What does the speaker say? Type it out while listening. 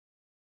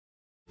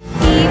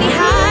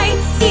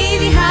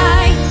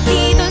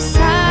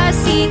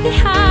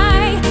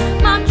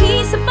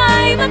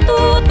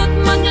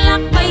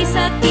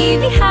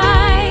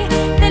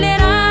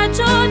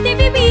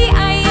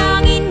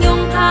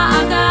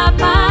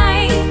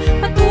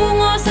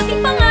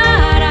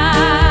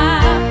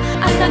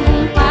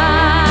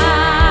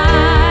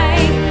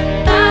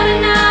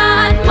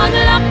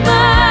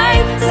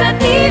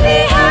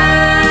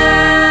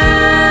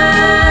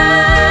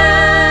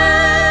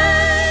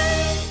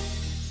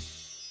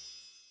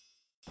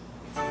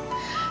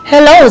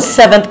Hello,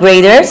 7th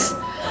graders!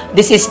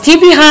 This is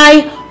TV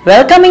High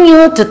welcoming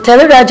you to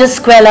Teleradyo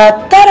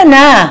Eskwela Tara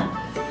Na!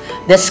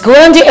 The School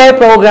on the Air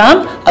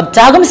program of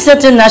Tagum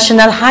City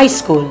National High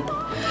School.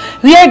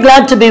 We are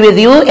glad to be with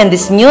you in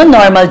this new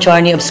normal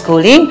journey of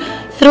schooling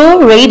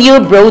through radio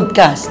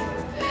broadcast.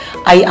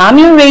 I am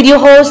your radio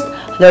host,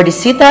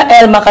 Lordisita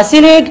L.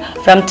 Macasilig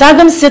from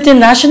Tagum City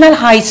National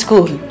High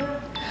School.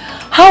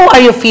 How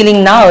are you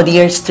feeling now,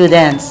 dear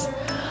students?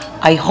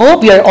 I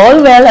hope you're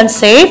all well and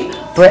safe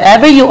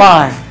wherever you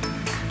are.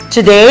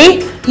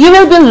 Today, you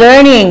will be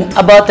learning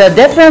about the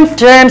different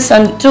terms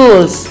and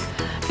tools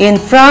in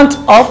front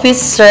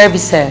office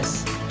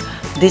services.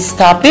 This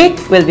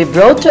topic will be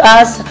brought to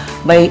us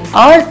by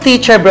our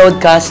teacher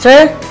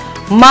broadcaster,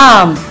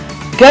 Ma'am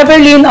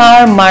Gaberlin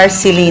R.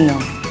 Marcelino.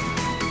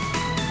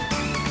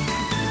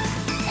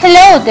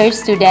 Hello there,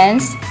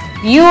 students,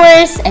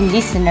 viewers, and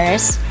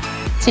listeners.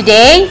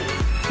 Today,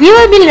 we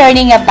will be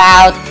learning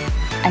about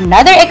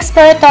another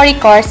exploratory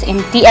course in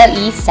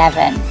TLE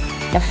 7,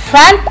 the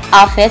Front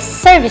Office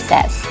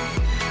Services.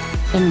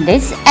 In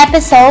this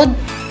episode,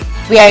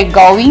 we are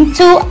going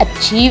to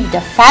achieve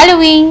the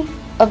following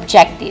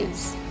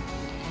objectives.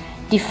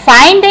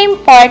 Define the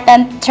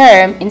important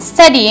term in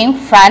studying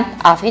front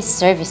office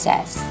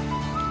services.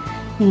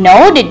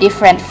 Know the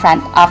different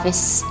front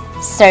office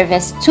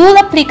service tool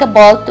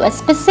applicable to a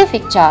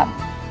specific job,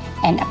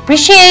 and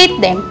appreciate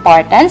the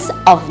importance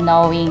of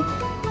knowing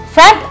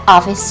front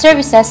office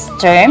services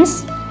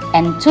terms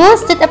and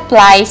tools that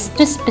applies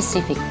to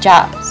specific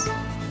jobs.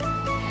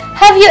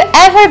 Have you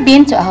ever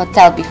been to a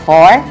hotel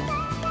before?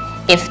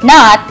 If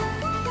not,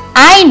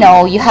 I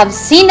know you have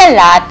seen a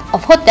lot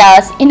of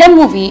hotels in a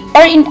movie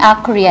or in a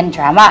Korean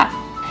drama.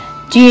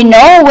 Do you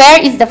know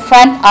where is the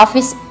front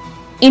office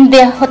in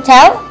the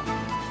hotel?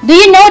 Do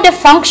you know the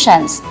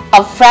functions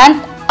of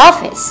front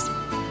office?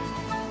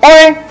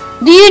 Or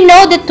do you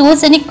know the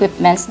tools and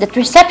equipments that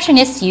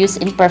receptionists use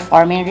in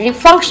performing their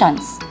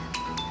functions?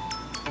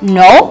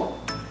 No?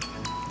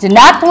 Do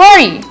not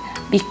worry,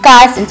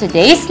 because in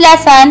today's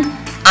lesson,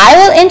 I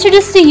will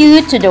introduce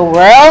you to the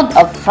world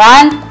of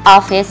front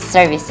office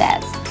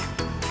services.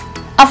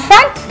 A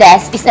front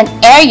desk is an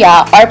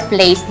area or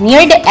place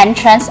near the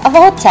entrance of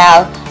a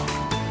hotel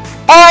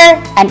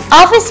or an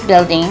office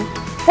building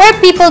where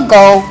people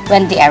go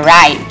when they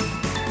arrive,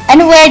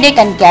 and where they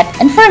can get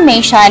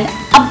information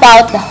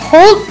about the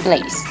whole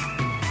place.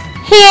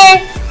 Here,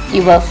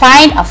 you will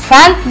find a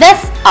front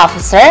desk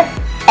officer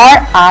or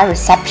a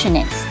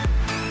receptionist.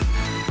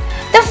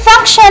 The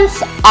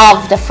functions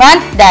of the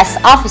front desk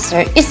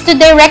officer is to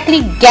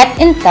directly get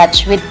in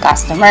touch with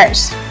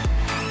customers.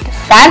 The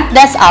front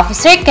desk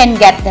officer can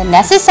get the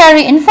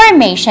necessary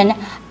information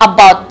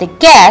about the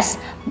guests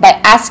by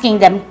asking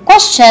them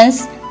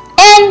questions,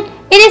 and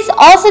it is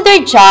also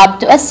their job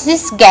to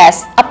assist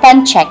guests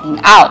upon checking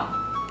out.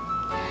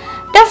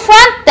 The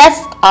front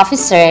desk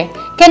officer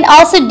can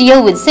also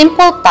deal with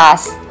simple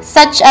tasks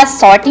such as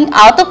sorting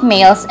out of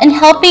mails and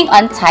helping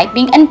on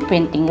typing and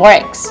printing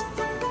works.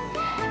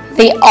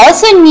 They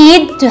also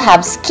need to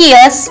have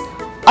skills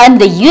on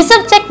the use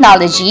of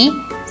technology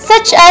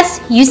such as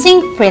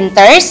using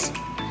printers,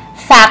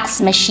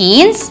 fax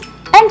machines,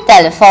 and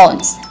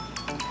telephones.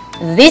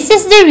 This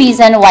is the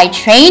reason why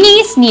training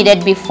is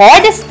needed before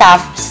the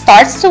staff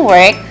starts to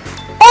work,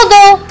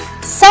 although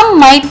some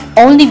might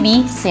only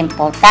be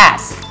simple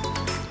tasks.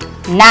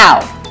 Now,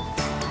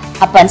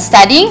 upon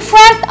studying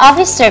front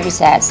office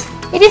services,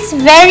 it is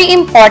very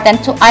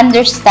important to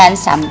understand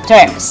some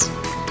terms.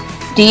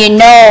 Do you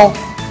know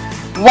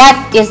what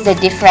is the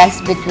difference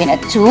between a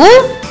tool,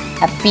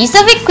 a piece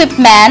of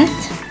equipment,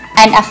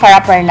 and a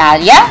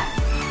paraphernalia?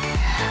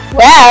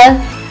 Well,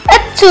 a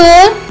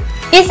tool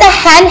is a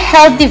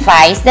handheld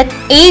device that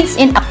aids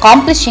in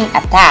accomplishing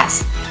a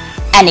task.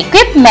 An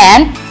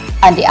equipment,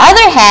 on the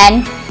other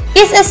hand,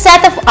 is a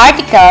set of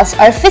articles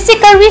or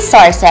physical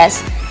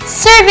resources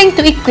serving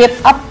to equip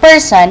a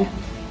person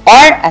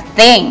or a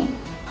thing,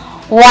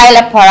 while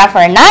a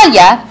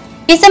paraphernalia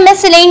is a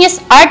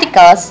miscellaneous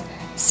articles,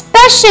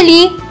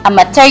 especially a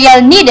material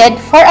needed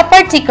for a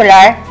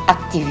particular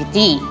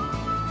activity.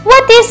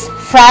 What is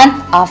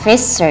front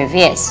office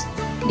service?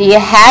 Do you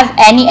have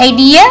any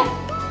idea?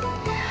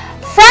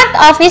 Front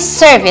office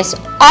service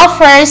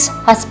offers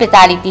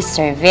hospitality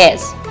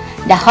service.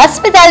 The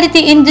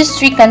hospitality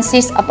industry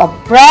consists of a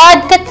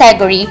broad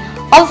category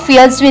of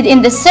fields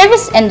within the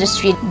service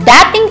industry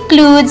that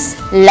includes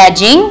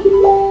lodging,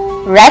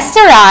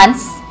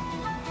 restaurants,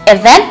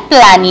 event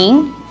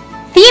planning,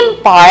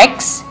 theme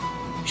parks,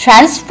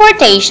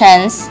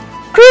 transportations,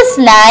 cruise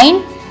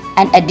line,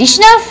 and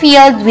additional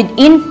field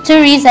within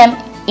tourism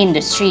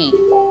industry.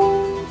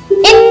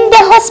 In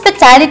the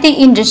hospitality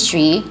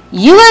industry,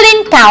 you will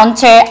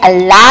encounter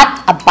a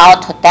lot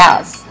about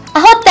hotels.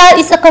 A hotel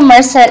is a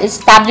commercial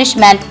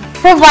establishment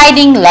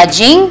providing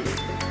lodging,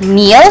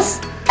 meals,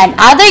 and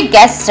other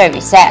guest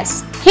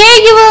services. Here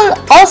you will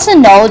also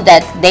know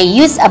that they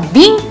use a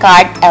Bing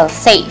card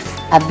L-Safe.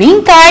 A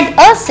Bing card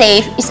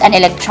L-Safe is an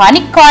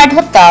electronic card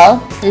hotel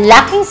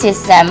locking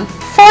system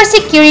for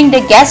securing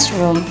the guest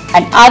room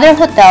and other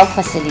hotel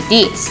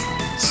facilities.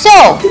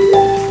 So,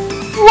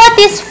 what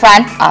is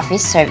front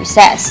office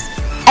services?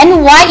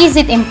 And why is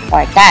it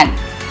important?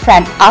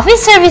 Front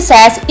office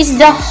services is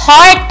the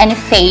heart and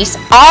face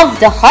of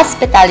the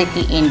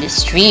hospitality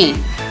industry.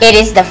 It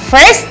is the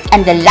first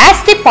and the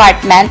last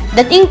department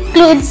that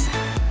includes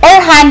or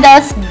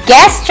handles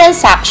guest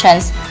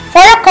transactions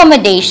for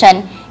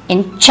accommodation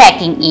in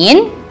checking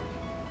in,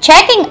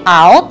 checking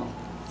out,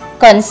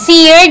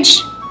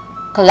 concierge,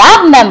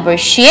 club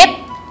membership,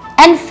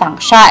 and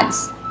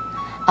functions.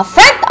 A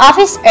front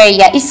office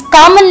area is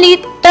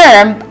commonly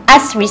termed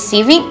as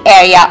receiving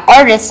area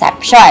or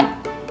reception.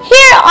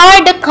 Here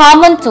are the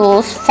common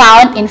tools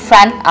found in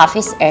front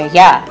office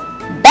area.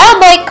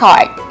 Bellboy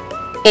cart.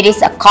 It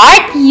is a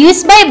cart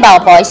used by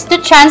bellboys to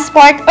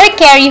transport or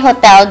carry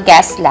hotel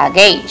guest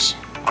luggage.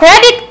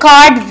 Credit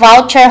card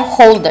voucher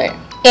holder.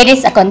 It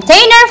is a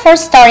container for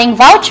storing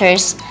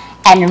vouchers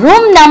and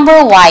room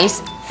number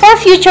wise for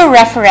future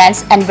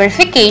reference and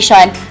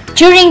verification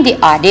during the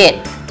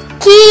audit.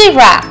 Key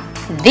rack.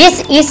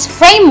 This is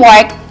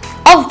framework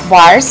of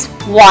bars,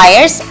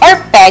 wires,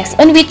 or pegs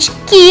on which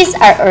keys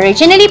are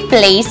originally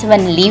placed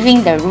when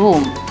leaving the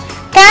room.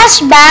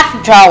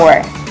 Cashback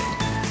drawer.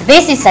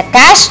 This is a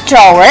cash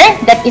drawer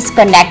that is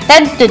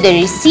connected to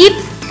the receipt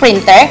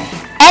printer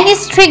and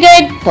is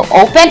triggered to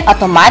open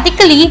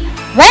automatically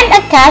when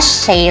a cash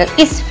sale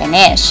is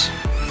finished.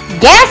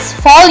 Guest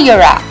folio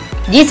rack.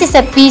 This is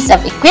a piece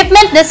of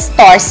equipment that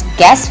stores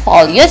guest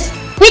folios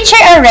which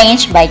are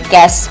arranged by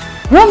guest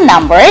room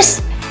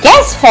numbers.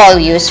 Guest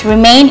folios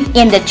remain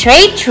in the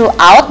tray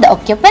throughout the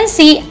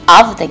occupancy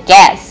of the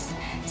guest.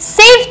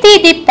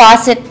 Safety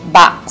deposit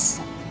box.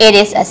 It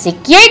is a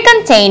secure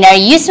container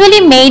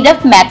usually made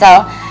of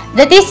metal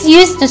that is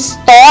used to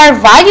store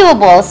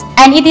valuables,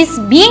 and it is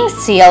being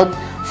sealed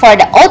for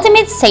the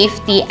ultimate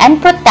safety and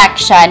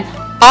protection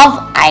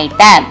of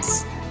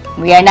items.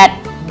 We are not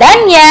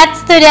done yet,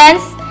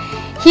 students.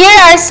 Here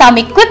are some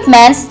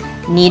equipments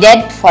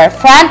needed for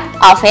front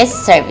office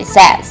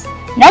services.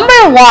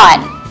 Number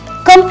 1.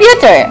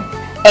 Computer.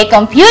 A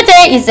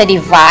computer is a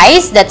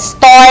device that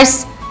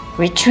stores,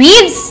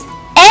 retrieves,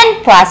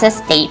 and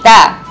processes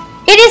data.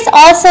 It is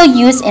also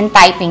used in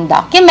typing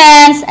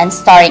documents and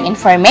storing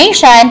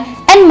information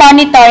and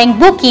monitoring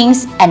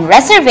bookings and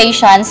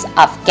reservations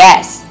of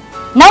guests.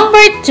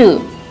 Number 2.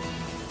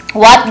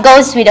 What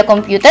goes with a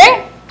computer?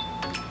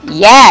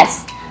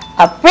 Yes,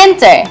 a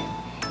printer.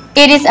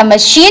 It is a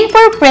machine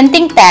for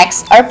printing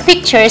text or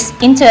pictures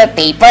into a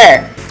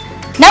paper.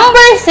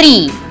 Number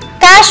 3.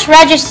 Cash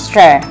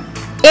register.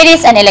 It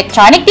is an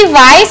electronic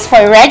device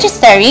for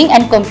registering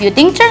and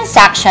computing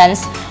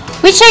transactions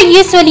which are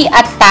usually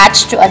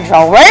attached to a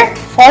drawer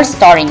for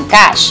storing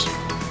cash.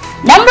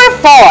 Number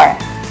 4.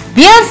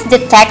 Bills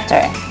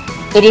detector.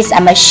 It is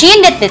a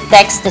machine that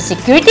detects the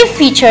security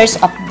features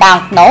of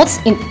banknotes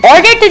in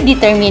order to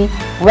determine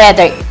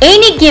whether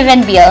any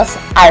given bills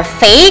are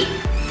fake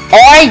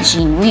or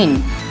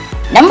genuine.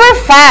 Number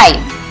 5.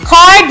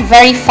 Card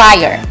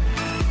verifier.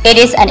 It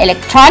is an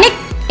electronic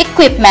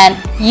equipment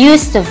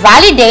used to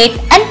validate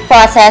and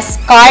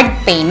process card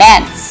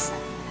payments.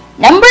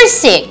 Number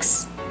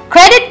 6.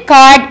 Credit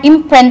card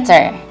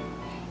imprinter.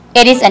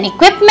 It is an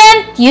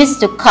equipment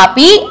used to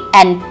copy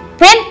and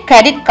print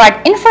credit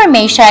card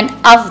information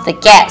of the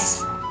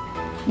guest.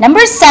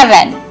 Number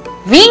 7.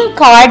 Ring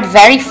card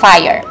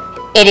verifier.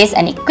 It is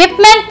an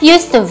equipment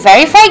used to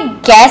verify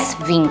guest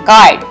ring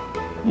card.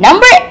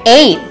 Number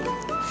 8.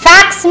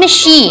 Fax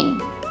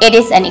machine. It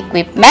is an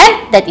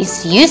equipment that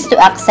is used to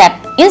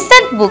accept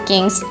instant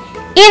bookings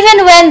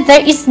even when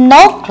there is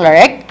no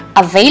clerk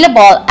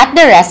available at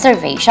the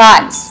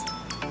reservations.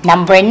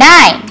 Number 9.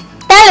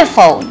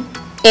 Telephone.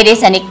 It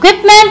is an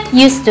equipment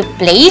used to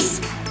place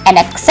and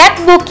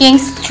accept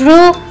bookings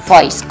through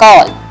voice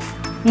call.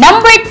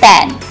 Number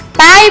 10.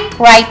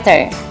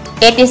 Typewriter.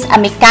 It is a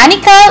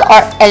mechanical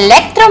or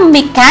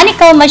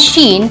electromechanical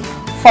machine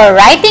for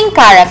writing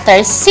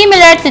characters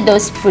similar to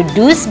those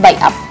produced by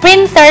a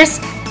printer's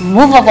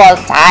movable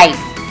type.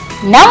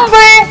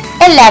 Number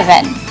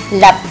 11.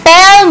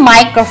 Lapel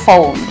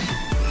microphone.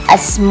 A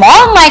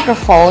small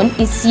microphone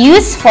is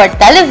used for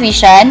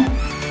television,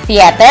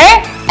 theater,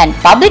 and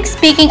public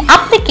speaking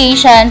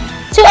application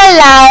to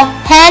allow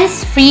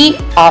hands-free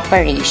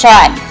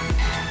operation.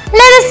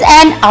 Let us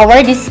end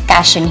our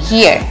discussion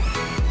here.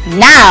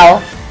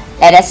 Now,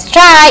 let us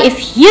try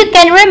if you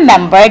can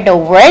remember the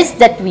words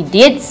that we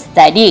did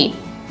study.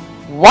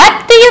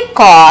 What do you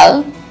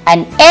call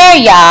an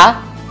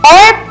area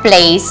or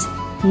place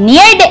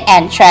near the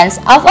entrance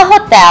of a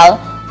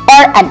hotel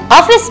or an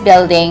office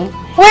building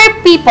where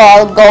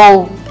people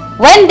go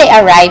when they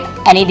arrive,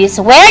 and it is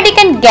where they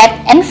can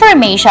get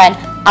information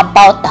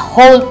about the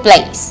whole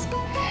place?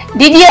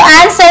 Did you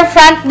answer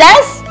front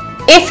desk?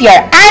 If your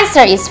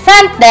answer is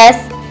front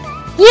desk,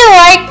 you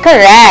are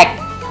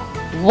correct.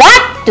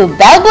 What do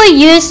bellboy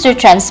use to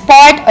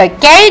transport or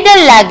carry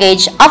the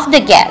luggage of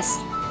the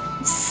guest?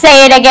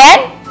 Say it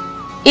again.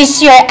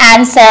 Is your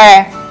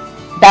answer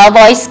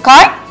bellboy's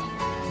cart?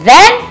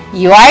 Then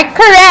you are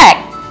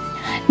correct.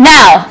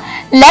 Now,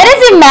 let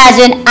us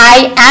imagine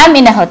I am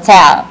in a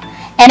hotel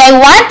and I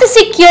want to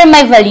secure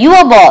my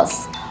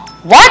valuables.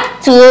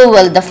 What tool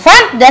will the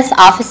front desk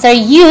officer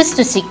use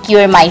to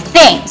secure my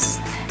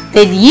things?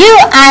 Did you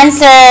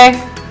answer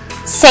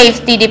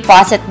safety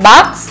deposit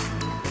box?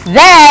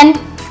 Then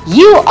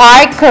you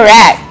are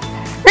correct.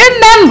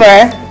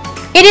 Remember,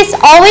 it is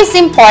always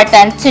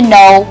important to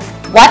know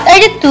what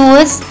are the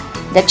tools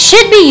that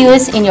should be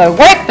used in your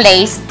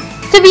workplace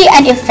to be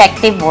an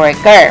effective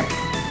worker.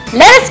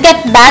 Let us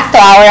get back to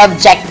our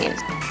objectives.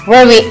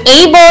 Were we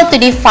able to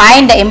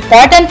define the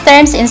important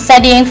terms in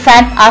studying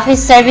front office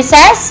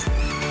services?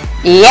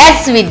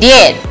 Yes, we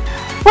did.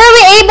 Were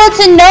we able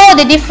to know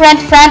the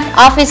different front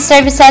office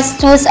services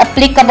tools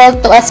applicable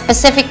to a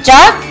specific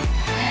job?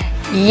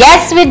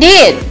 Yes, we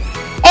did.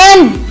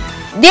 And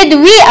did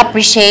we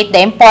appreciate the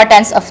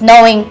importance of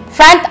knowing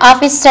front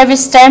office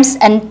service terms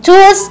and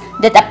tools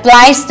that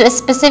applies to a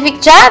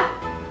specific job?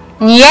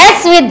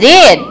 Yes, we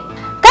did.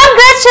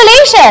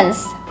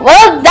 Congratulations!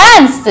 Well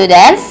done,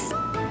 students!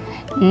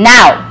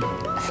 Now,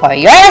 for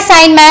your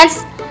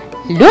assignments,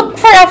 look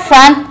for a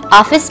front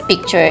office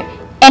picture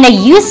in a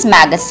used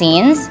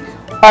magazines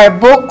or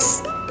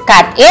books,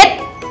 cut it,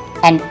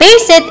 and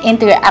paste it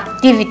into your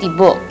activity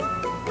book.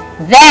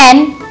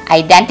 Then,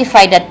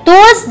 identify the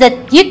tools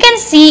that you can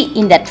see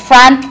in that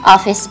front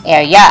office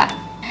area.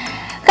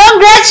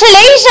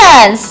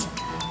 Congratulations!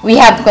 We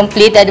have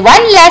completed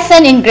one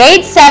lesson in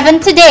grade 7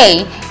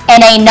 today,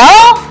 and I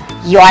know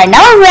you are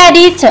now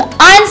ready to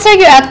answer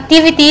your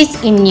activities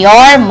in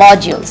your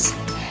modules.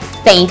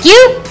 Thank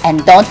you,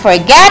 and don't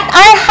forget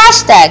our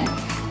hashtag,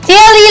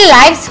 TLE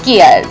Life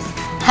Skills.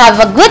 Have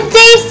a good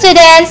day,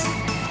 students!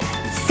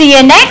 See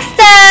you next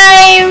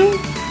time!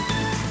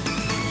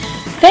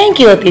 Thank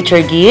you,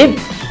 Teacher Gib.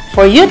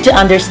 For you to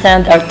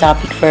understand our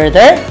topic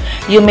further,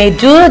 you may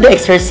do the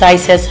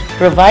exercises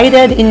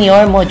provided in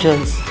your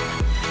modules.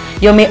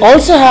 You may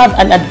also have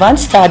an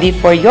advanced study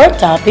for your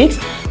topics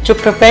to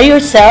prepare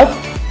yourself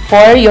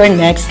for your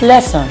next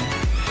lesson.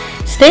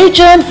 Stay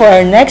tuned for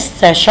our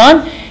next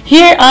session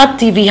here at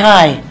TV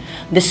High,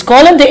 the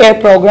School on the Air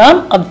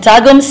program of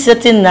Tagum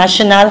City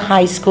National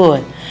High School.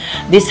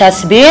 This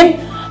has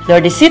been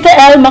Lordisita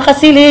L.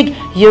 Makasilig,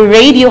 your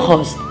radio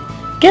host.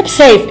 Keep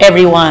safe,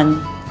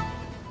 everyone.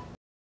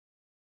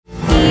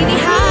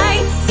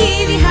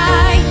 TV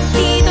High,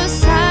 dito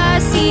sa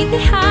City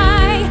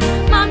High.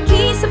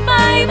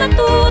 Makisabay,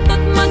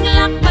 matuto't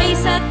maglakbay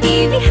sa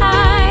TV High.